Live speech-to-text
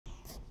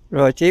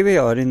Right, here we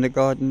are in the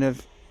garden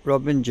of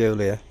Rob and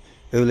Julia,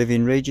 who live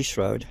in Regis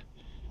Road,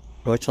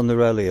 right on the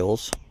Rowley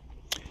Hills.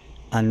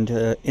 And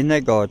in their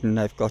garden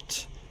they've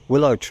got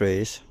willow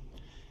trees,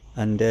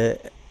 and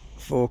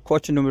for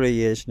quite a number of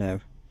years now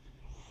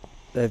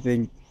they've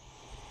been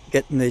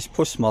getting these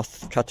Puss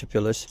Moth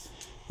caterpillars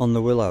on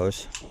the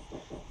willows.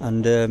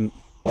 And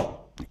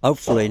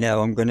hopefully now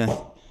I'm going to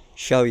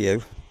show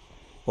you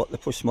what the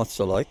Puss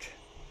Moths are like,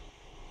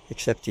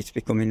 except it's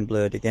becoming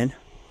blurred again.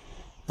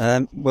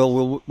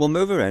 We'll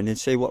move around and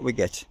see what we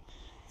get.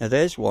 Now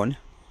there's one.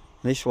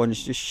 This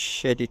one's just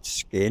shed its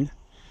skin,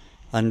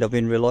 and I've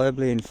been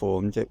reliably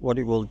informed that what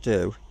it will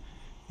do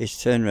is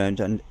turn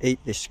around and eat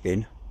this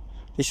skin.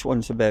 This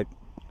one's about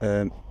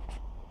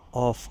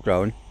half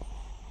grown.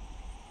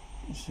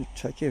 This will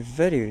take a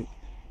very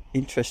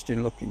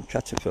interesting looking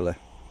caterpillar,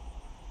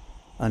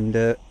 and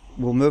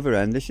we'll move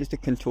around. This is the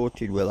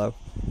contorted willow,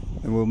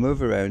 and we'll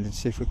move around and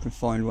see if we can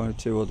find one or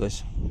two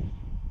others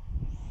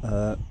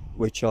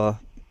which are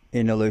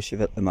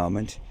elusive at the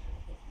moment.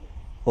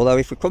 Although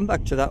if we come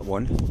back to that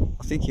one,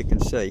 I think you can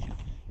see,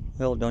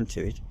 hold on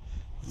to it,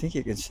 I think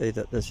you can see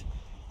that there's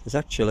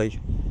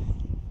actually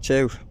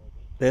two.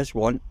 There's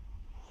one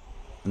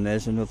and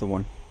there's another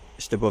one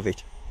just above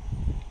it.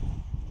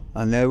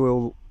 And now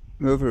we'll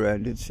move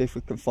around and see if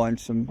we can find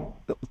some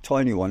little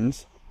tiny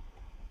ones.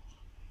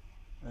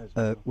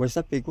 Where's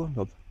that big one,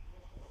 Rob?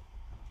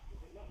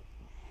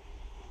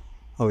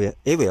 Oh yeah,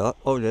 here we are.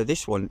 Oh no,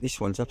 this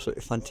one's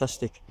absolutely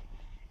fantastic.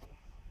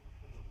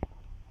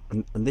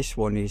 And this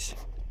one is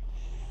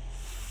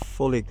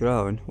fully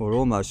grown, or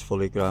almost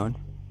fully grown,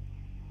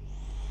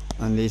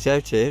 and he's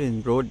out here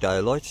in broad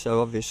daylight,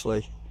 so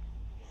obviously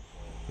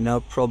no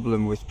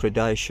problem with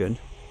predation.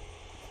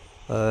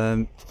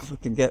 If we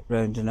can get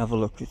round and have a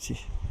look at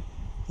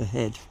the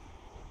head,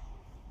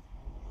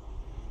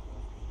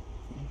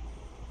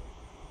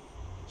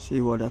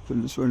 see what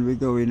happens when we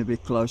go in a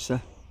bit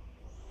closer.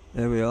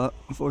 There we are.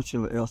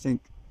 Unfortunately I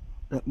think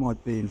that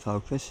might be in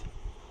focus,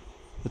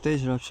 but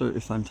these are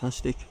absolutely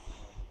fantastic.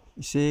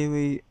 You see,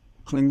 he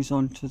clings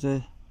onto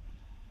the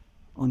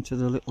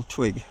little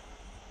twig,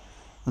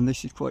 and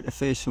this is quite a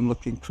fearsome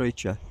looking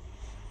creature,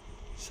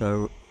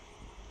 so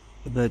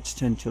the birds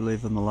tend to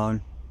leave them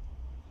alone.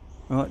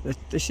 Right,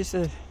 this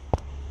is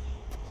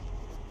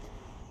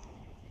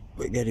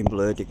we're getting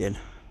blurred again.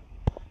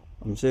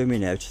 I'm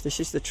zooming out.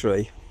 This is the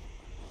tree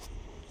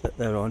that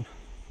they're on,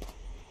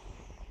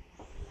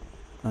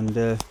 and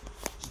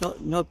it's not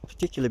a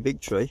particularly big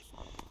tree,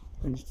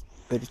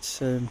 but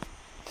it's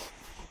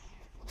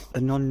a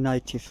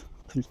non-native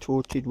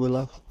contorted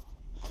willow.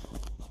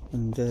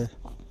 And if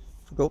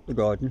we go up the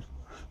garden,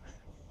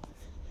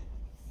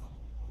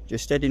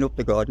 just heading up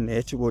the garden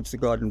here towards the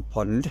garden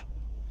pond,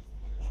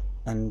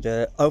 and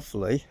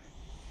hopefully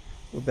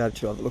we'll be able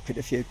to have a look at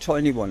a few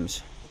tiny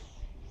ones.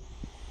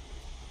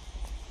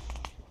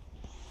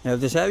 Now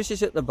there's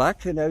houses at the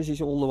back and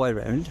houses all the way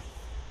around,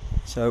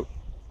 so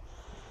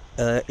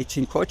it's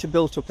in quite a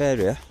built-up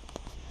area,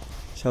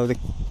 so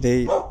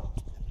the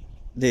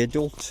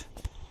adult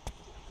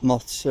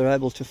moths are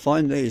able to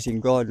find these in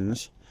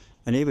gardens.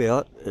 And here we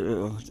are. I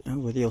don't know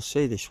whether you'll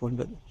see this one,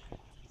 but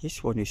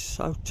this one is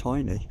so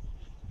tiny.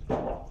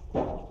 Have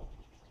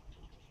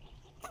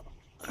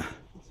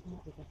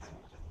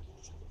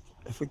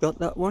we got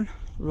that one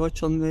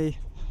right on the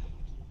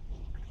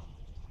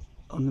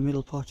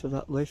middle part of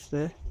that leaf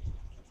there?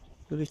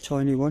 Really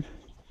tiny one.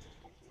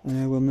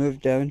 And we'll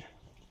move down.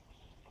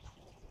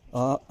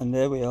 And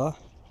there we are.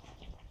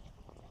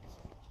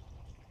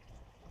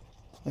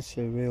 That's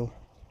a real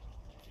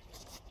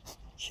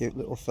cute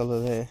little fella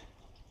there,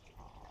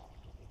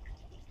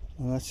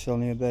 and that's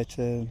only about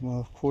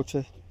well,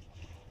 quarter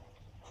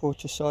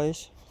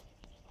size,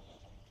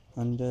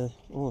 and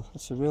oh,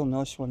 that's a real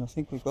nice one. I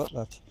think we've got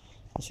that.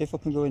 Let's see if I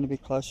can go in a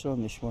bit closer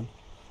on this one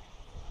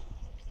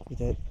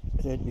without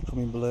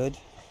becoming blurred.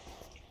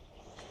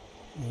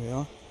 There we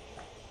are.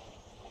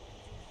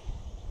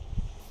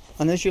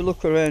 And as you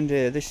look around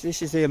here, this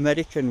is the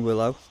American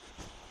willow,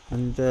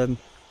 and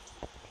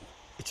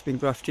it's been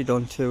grafted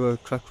onto a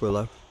crack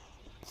willow.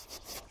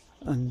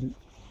 And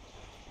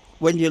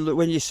when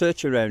you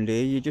search around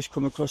here, you just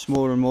come across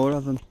more and more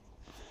of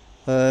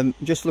them.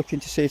 Just looking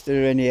to see if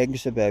there are any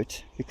eggs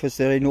about, because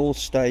they're in all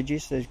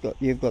stages.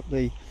 You've got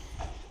the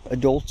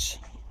adults,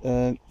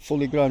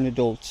 fully grown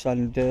adults,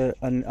 and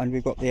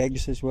we've got the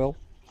eggs as well.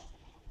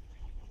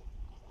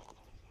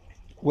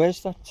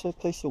 Where's that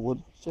piece of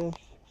wood,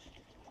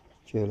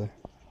 Julia?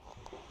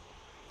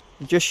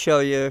 I'll just show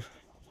you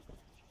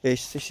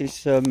this. This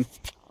is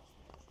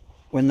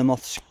when the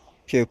moths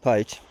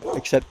pupate,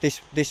 except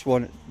this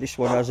one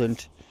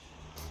hasn't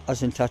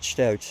hatched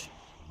out,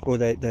 or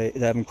they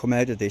haven't come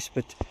out of this.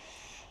 But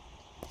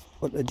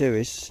what they do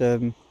is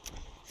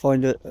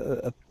find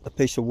a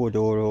piece of wood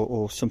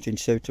or something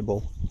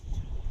suitable,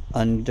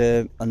 and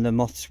the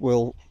moths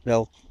will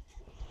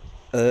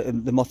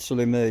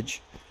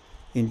emerge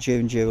in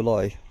June,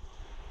 July.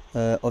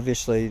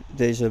 Obviously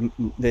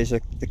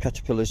the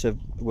caterpillars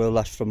will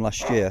last from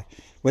last year.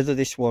 Whether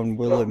this one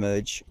will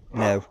emerge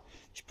now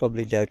It's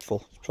probably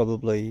doubtful. It's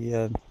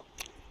probably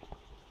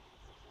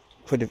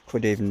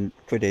could even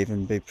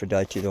be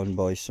predated on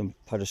by some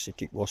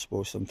parasitic wasp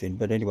or something.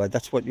 But anyway,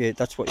 that's what you're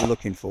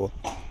looking for.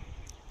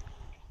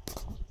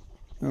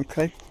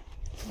 Okay.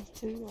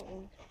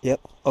 Yep.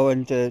 Oh,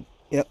 and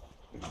yep.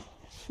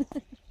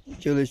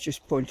 Julie's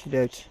just pointed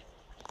out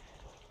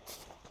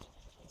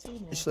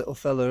this little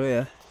fella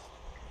here,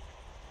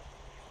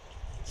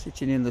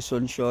 sitting in the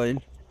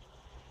sunshine.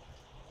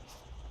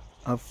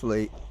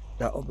 Hopefully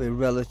that'll be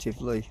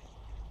relatively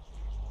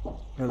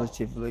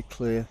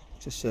clear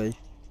to see.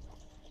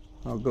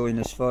 I'll go in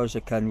as far as I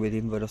can with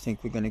him, but I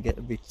think we're going to get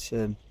a bit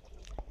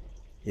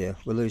yeah,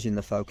 we're losing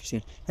the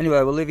focusing.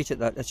 Anyway, we'll leave it at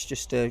that. That's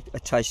just a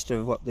taster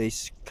of what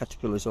these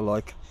caterpillars are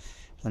like,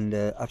 and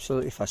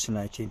absolutely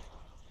fascinating.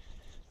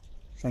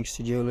 Thanks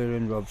to Julia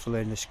and Rob for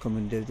letting us come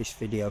and do this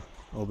video,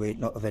 albeit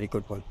not a very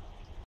good one.